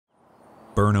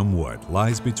Birnam Wood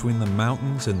lies between the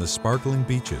mountains and the sparkling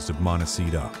beaches of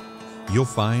Montecito. You'll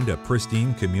find a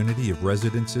pristine community of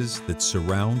residences that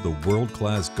surround the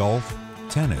world-class golf,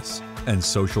 tennis, and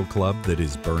social club that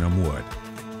is Birnam Wood.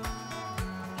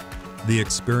 The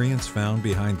experience found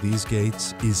behind these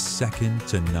gates is second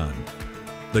to none.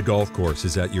 The golf course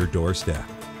is at your doorstep,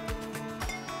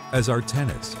 as are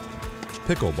tennis,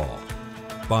 pickleball,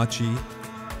 bocce,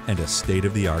 and a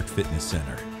state-of-the-art fitness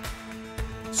center.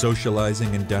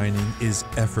 Socializing and dining is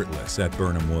effortless at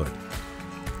Birnam Wood.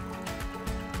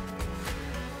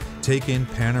 Take in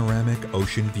panoramic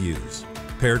ocean views,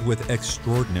 paired with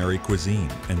extraordinary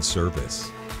cuisine and service.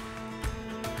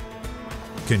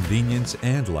 Convenience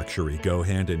and luxury go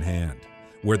hand in hand,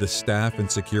 where the staff and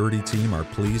security team are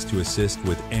pleased to assist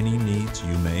with any needs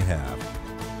you may have.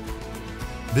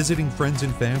 Visiting friends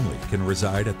and family can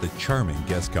reside at the charming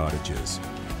guest cottages.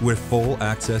 With full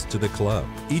access to the club,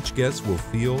 each guest will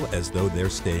feel as though they're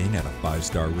staying at a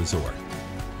five-star resort.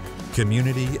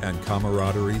 Community and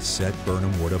camaraderie set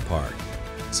Birnam Wood apart.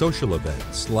 Social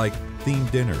events like themed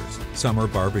dinners, summer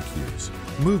barbecues,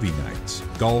 movie nights,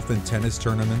 golf and tennis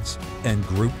tournaments, and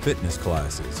group fitness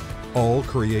classes all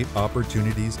create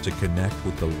opportunities to connect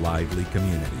with the lively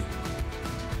community.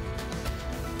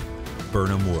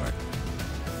 Birnam Wood.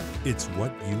 It's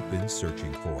what you've been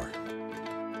searching for.